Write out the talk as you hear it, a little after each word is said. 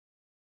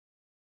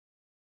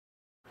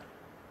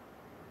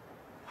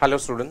Hello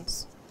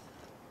students.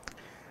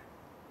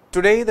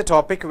 Today the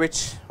topic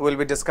which we will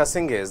be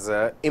discussing is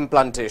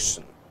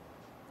implantation.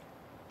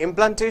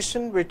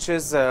 Implantation, which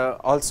is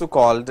also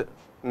called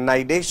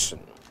nidation.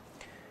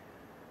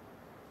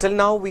 Till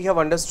now we have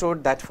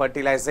understood that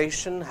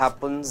fertilization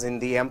happens in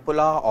the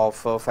ampulla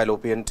of a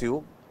fallopian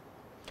tube,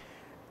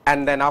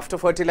 and then after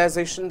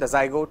fertilization the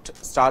zygote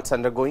starts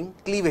undergoing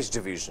cleavage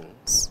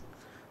divisions.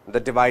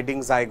 The dividing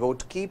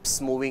zygote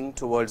keeps moving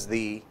towards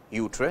the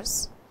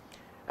uterus,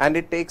 and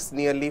it takes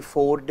nearly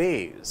 4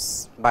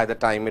 days by the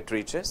time it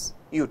reaches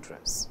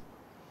uterus.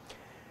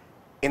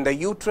 In the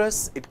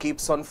uterus, it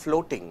keeps on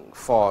floating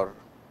for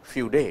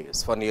few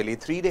days, for nearly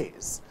 3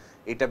 days.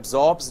 It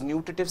absorbs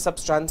nutritive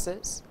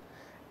substances,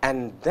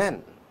 and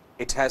then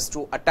it has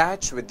to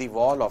attach with the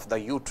wall of the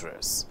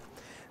uterus.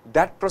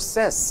 That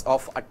process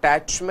of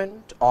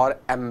attachment or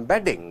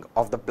embedding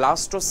of the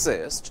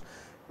blastocyst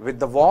with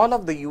the wall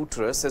of the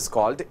uterus is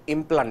called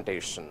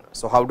implantation.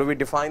 So, how do we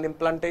define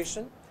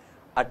implantation?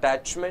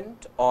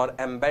 Attachment or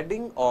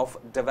embedding of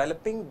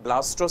developing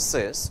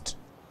blastocyst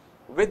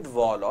with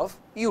wall of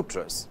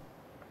uterus.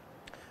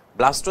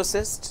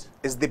 Blastocyst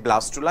is the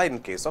blastula in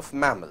case of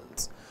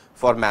mammals.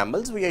 For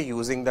mammals, we are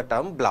using the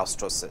term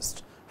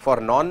blastocyst.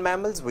 For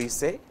non-mammals, we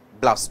say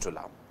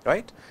blastula,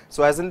 right?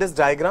 So, as in this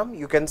diagram,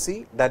 you can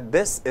see that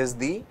this is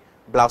the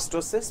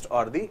blastocyst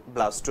or the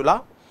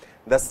blastula.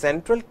 The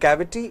central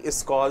cavity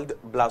is called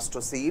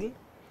blastocele.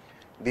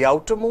 The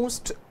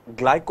outermost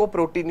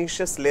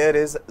glycoproteinaceous layer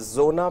is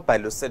zona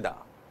pellucida.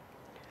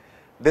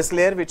 This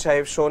layer, which I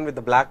have shown with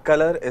the black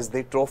color, is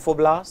the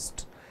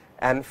trophoblast,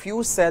 and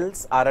few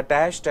cells are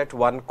attached at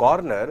one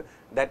corner.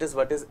 That is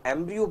what is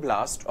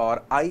embryoblast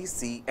or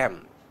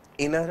ICM,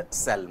 inner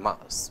cell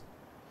mass.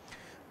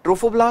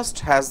 Trophoblast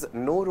has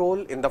no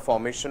role in the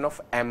formation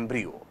of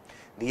embryo.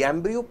 The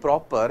embryo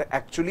proper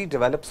actually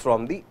develops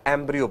from the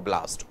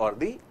embryoblast or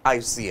the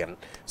ICM.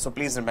 So,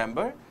 please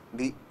remember,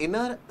 the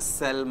inner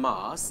cell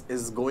mass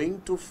is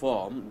going to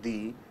form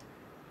the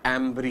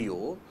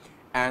embryo,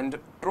 and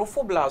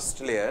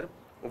trophoblast layer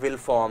will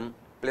form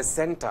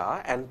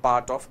placenta and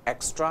part of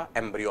extra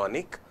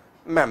embryonic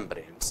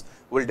membranes.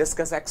 We will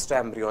discuss extra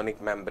embryonic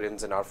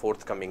membranes in our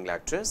forthcoming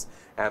lectures: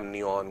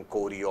 amnion,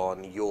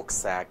 chorion, yolk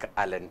sac,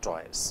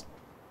 allantois.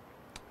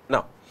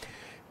 Now,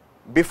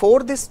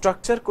 before this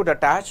structure could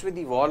attach with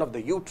the wall of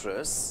the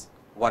uterus,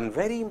 one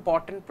very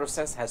important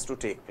process has to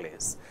take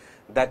place.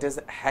 That is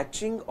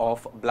hatching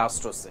of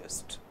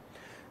blastocyst.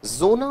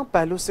 Zona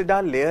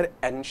pellucida layer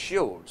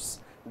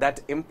ensures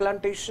that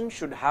implantation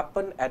should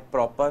happen at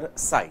proper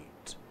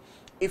site.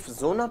 If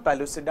zona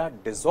pellucida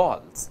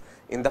dissolves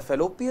in the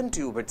fallopian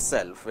tube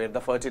itself, where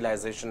the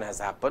fertilization has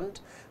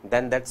happened,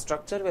 then that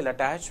structure will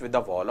attach with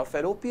the wall of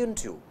fallopian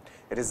tube,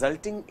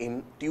 resulting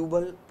in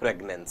tubal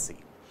pregnancy.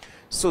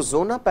 So,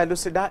 zona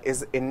pellucida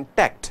is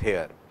intact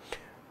here.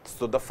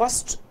 So, the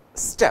first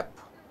step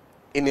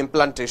in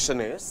implantation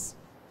is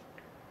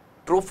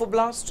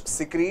trophoblast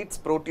secretes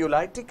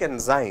proteolytic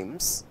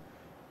enzymes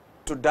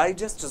to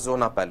digest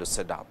zona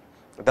pellucida.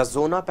 The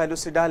zona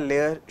pellucida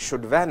layer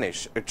should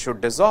vanish, it should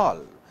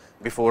dissolve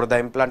before the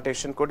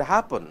implantation could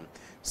happen.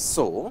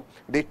 So,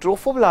 the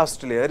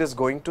trophoblast layer is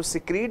going to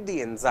secrete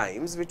the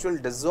enzymes which will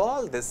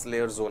dissolve this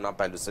layer zona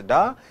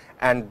pellucida,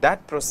 and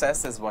that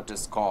process is what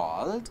is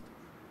called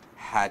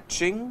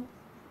hatching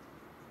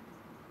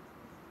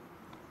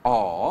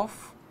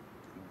of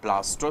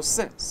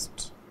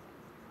blastocyst.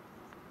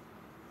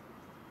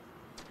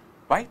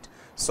 Right?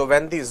 So,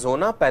 when the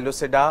zona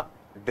pellucida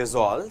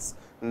dissolves,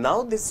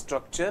 now this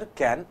structure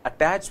can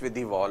attach with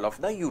the wall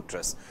of the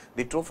uterus.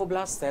 The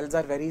trophoblast cells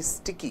are very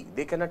sticky,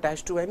 they can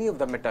attach to any of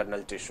the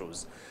maternal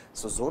tissues.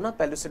 So, zona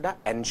pellucida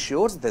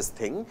ensures this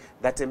thing,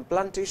 that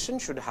implantation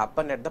should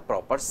happen at the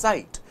proper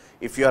site.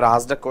 If you are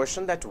asked a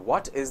question that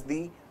what is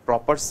the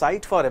proper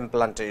site for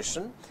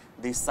implantation,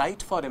 the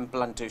site for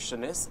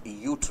implantation is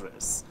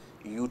uterus.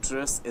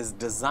 Uterus is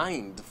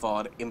designed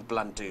for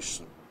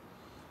implantation.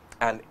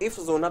 And if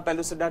zona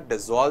pellucida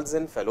dissolves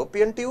in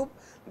fallopian tube,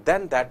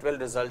 then that will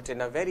result in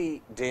a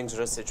very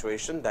dangerous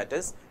situation, that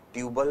is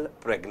tubal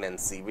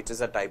pregnancy, which is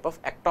a type of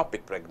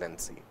ectopic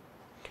pregnancy.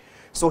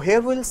 So,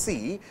 here we will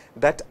see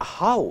that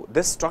how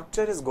this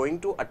structure is going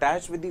to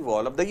attach with the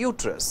wall of the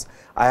uterus.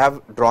 I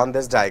have drawn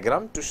this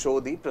diagram to show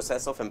the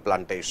process of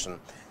implantation.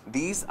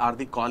 These are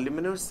the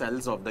columnar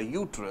cells of the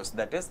uterus,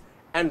 that is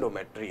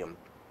endometrium,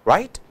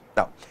 right?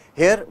 Now,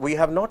 here we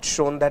have not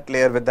shown that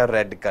layer with the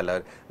red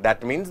color.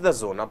 That means the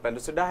zona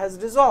pellucida has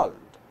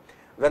dissolved.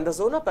 When the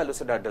zona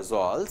pellucida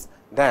dissolves,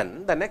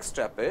 then the next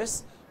step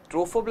is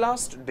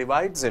trophoblast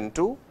divides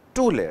into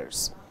two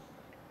layers: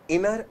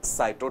 inner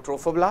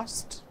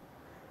cytotrophoblast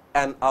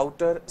and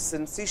outer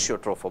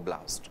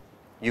syncytiotrophoblast.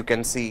 You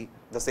can see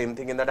the same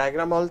thing in the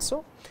diagram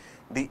also.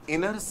 The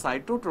inner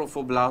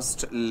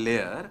cytotrophoblast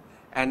layer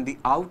and the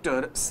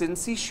outer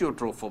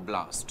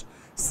syncytiotrophoblast.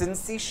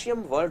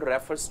 Syncytium word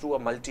refers to a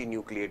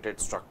multinucleated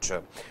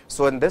structure.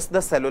 So, in this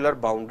the cellular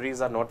boundaries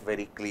are not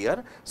very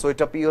clear. So,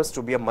 it appears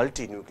to be a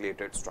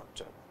multinucleated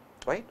structure,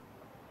 right.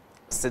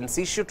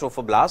 syncytial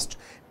trophoblast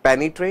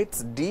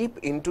penetrates deep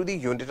into the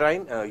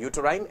uterine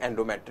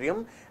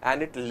endometrium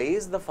and it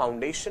lays the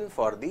foundation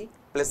for the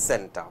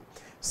placenta.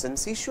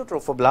 Syncytial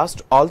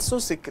trophoblast also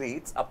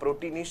secretes a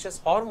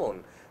proteinaceous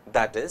hormone,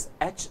 that is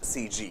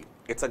HCG.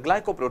 It's a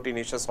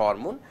glycoproteinaceous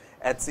hormone.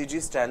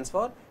 HCG stands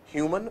for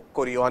human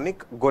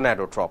chorionic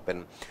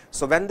gonadotropin.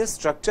 So when this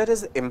structure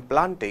is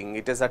implanting,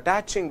 it is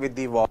attaching with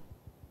the wall.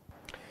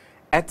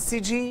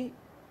 HCG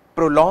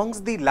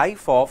prolongs the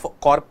life of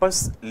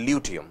corpus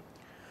luteum.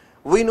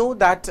 We know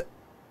that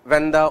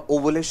when the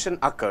ovulation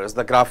occurs,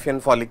 the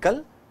Graafian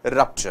follicle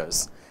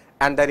ruptures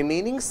and the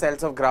remaining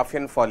cells of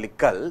Graafian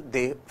follicle,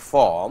 they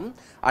form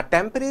a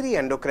temporary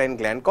endocrine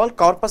gland called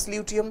corpus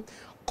luteum.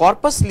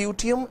 Corpus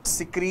luteum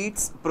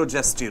secretes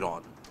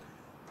progesterone.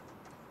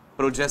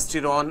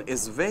 Progesterone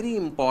is very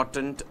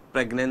important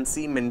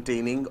pregnancy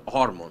maintaining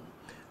hormone.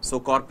 So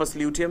corpus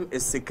luteum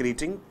is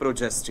secreting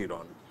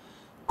progesterone.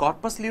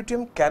 Corpus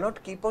luteum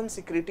cannot keep on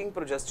secreting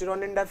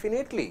progesterone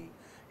indefinitely.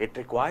 It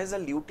requires a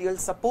luteal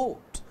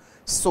support.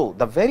 So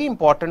the very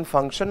important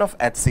function of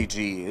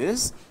HCG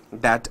is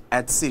that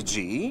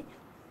HCG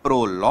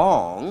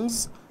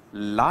prolongs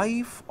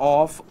life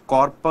of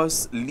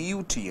corpus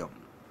luteum.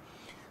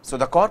 So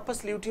the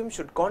corpus luteum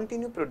should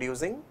continue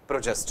producing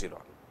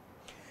progesterone.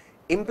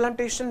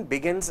 Implantation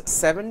begins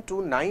 7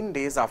 to 9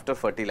 days after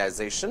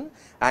fertilization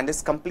and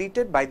is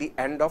completed by the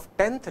end of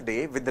 10th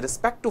day with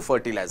respect to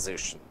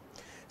fertilization.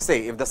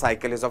 Say if the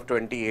cycle is of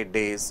 28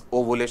 days,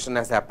 ovulation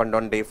has happened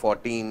on day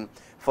 14,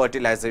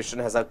 fertilization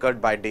has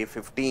occurred by day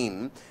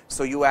 15.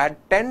 So you add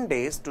 10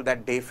 days to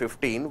that day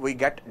 15, we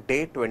get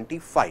day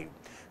 25.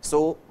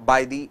 So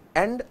by the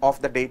end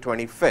of the day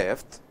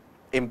 25th,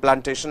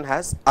 implantation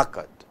has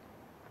occurred.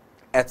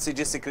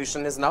 HCG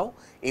secretion is now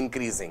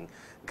increasing.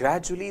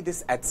 Gradually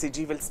this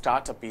HCG will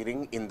start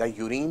appearing in the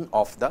urine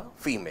of the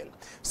female.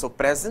 So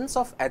presence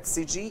of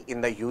HCG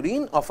in the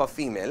urine of a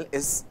female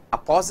is a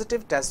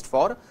positive test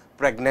for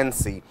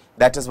pregnancy.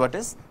 That is what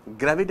is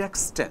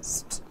Gravidex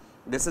test.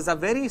 This is a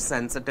very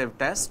sensitive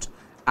test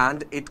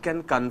and it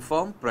can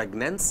confirm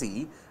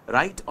pregnancy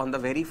right on the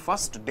very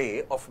first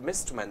day of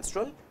missed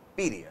menstrual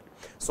period.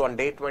 So on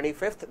day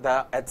 25th,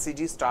 the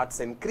HCG starts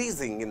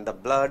increasing in the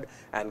blood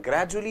and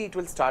gradually it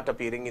will start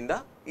appearing in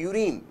the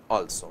urine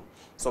also.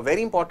 So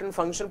very important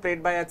function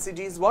played by HCG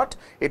is what?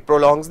 It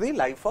prolongs the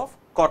life of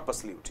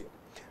corpus luteum.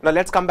 Now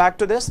let's come back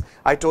to this.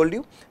 I told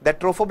you that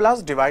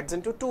trophoblast divides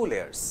into two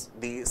layers,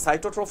 the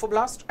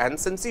cytotrophoblast and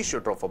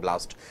syncytial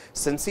trophoblast.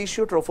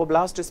 Syncytial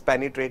trophoblast is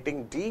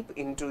penetrating deep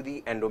into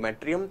the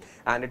endometrium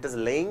and it is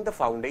laying the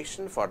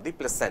foundation for the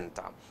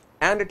placenta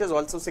and it is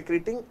also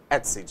secreting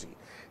HCG.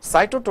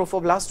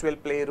 Cytotrophoblast will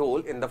play a role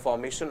in the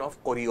formation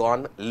of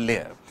chorion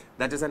layer,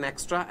 that is an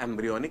extra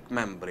embryonic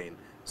membrane.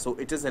 So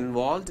it is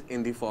involved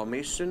in the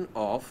formation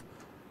of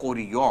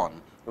chorion,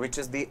 which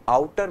is the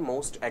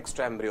outermost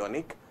extra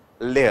embryonic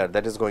layer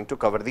that is going to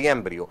cover the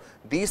embryo.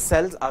 These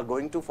cells are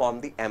going to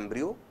form the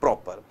embryo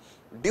proper.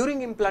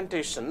 During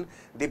implantation,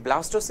 the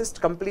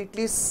blastocyst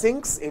completely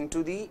sinks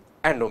into the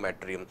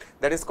endometrium.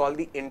 That is called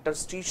the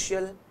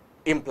interstitial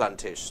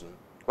implantation,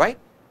 right?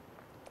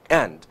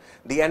 And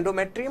the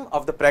endometrium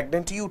of the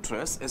pregnant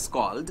uterus is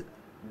called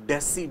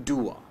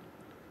decidua.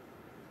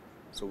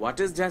 So what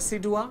is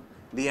decidua?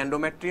 The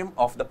endometrium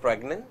of the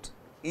pregnant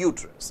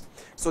uterus.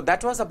 So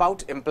that was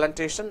about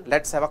implantation.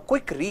 Let's have a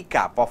quick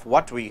recap of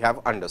what we have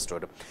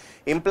understood.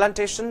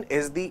 Implantation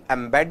is the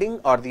embedding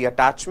or the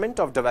attachment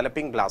of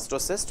developing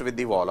blastocyst with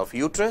the wall of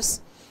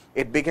uterus.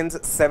 It begins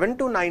 7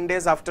 to 9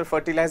 days after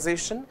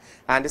fertilization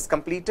and is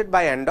completed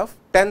by end of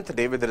 10th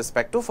day with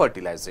respect to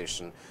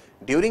fertilization.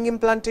 During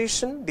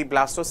implantation, the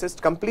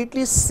blastocyst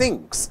completely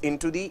sinks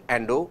into the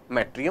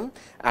endometrium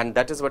and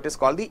that is what is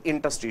called the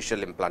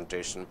interstitial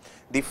implantation.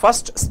 The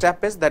first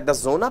step is that the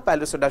zona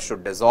pellucida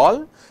should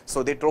dissolve.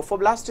 So the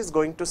trophoblast is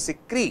going to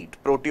secrete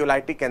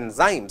proteolytic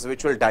enzymes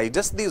which will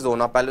digest the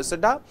zona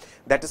pellucida,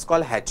 that is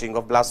called hatching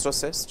of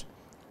blastocyst.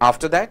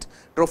 After that,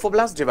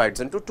 trophoblast divides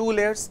into two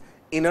layers,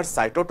 inner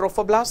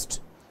cytotrophoblast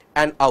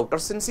and outer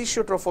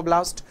syncytial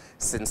trophoblast.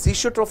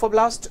 Syncytial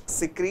trophoblast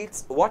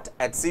secretes what?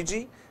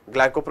 HCG,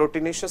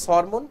 glycoproteinaceous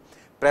hormone.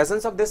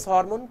 Presence of this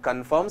hormone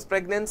confirms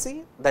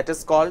pregnancy, that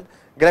is called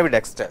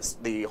Gravidex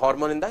test, the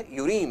hormone in the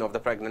urine of the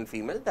pregnant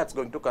female that's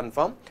going to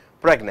confirm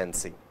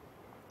pregnancy,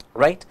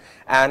 right?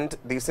 And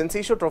the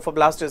syncytial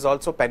trophoblast is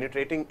also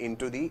penetrating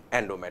into the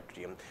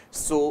endometrium.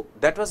 So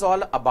that was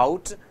all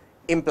about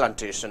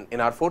implantation.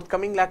 In our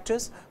forthcoming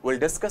lectures, we'll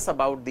discuss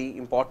about the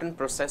important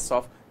process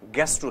of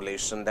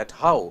gastrulation, that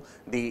how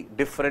the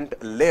different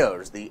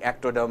layers, the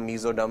ectoderm,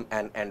 mesoderm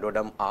and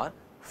endoderm are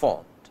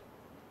formed.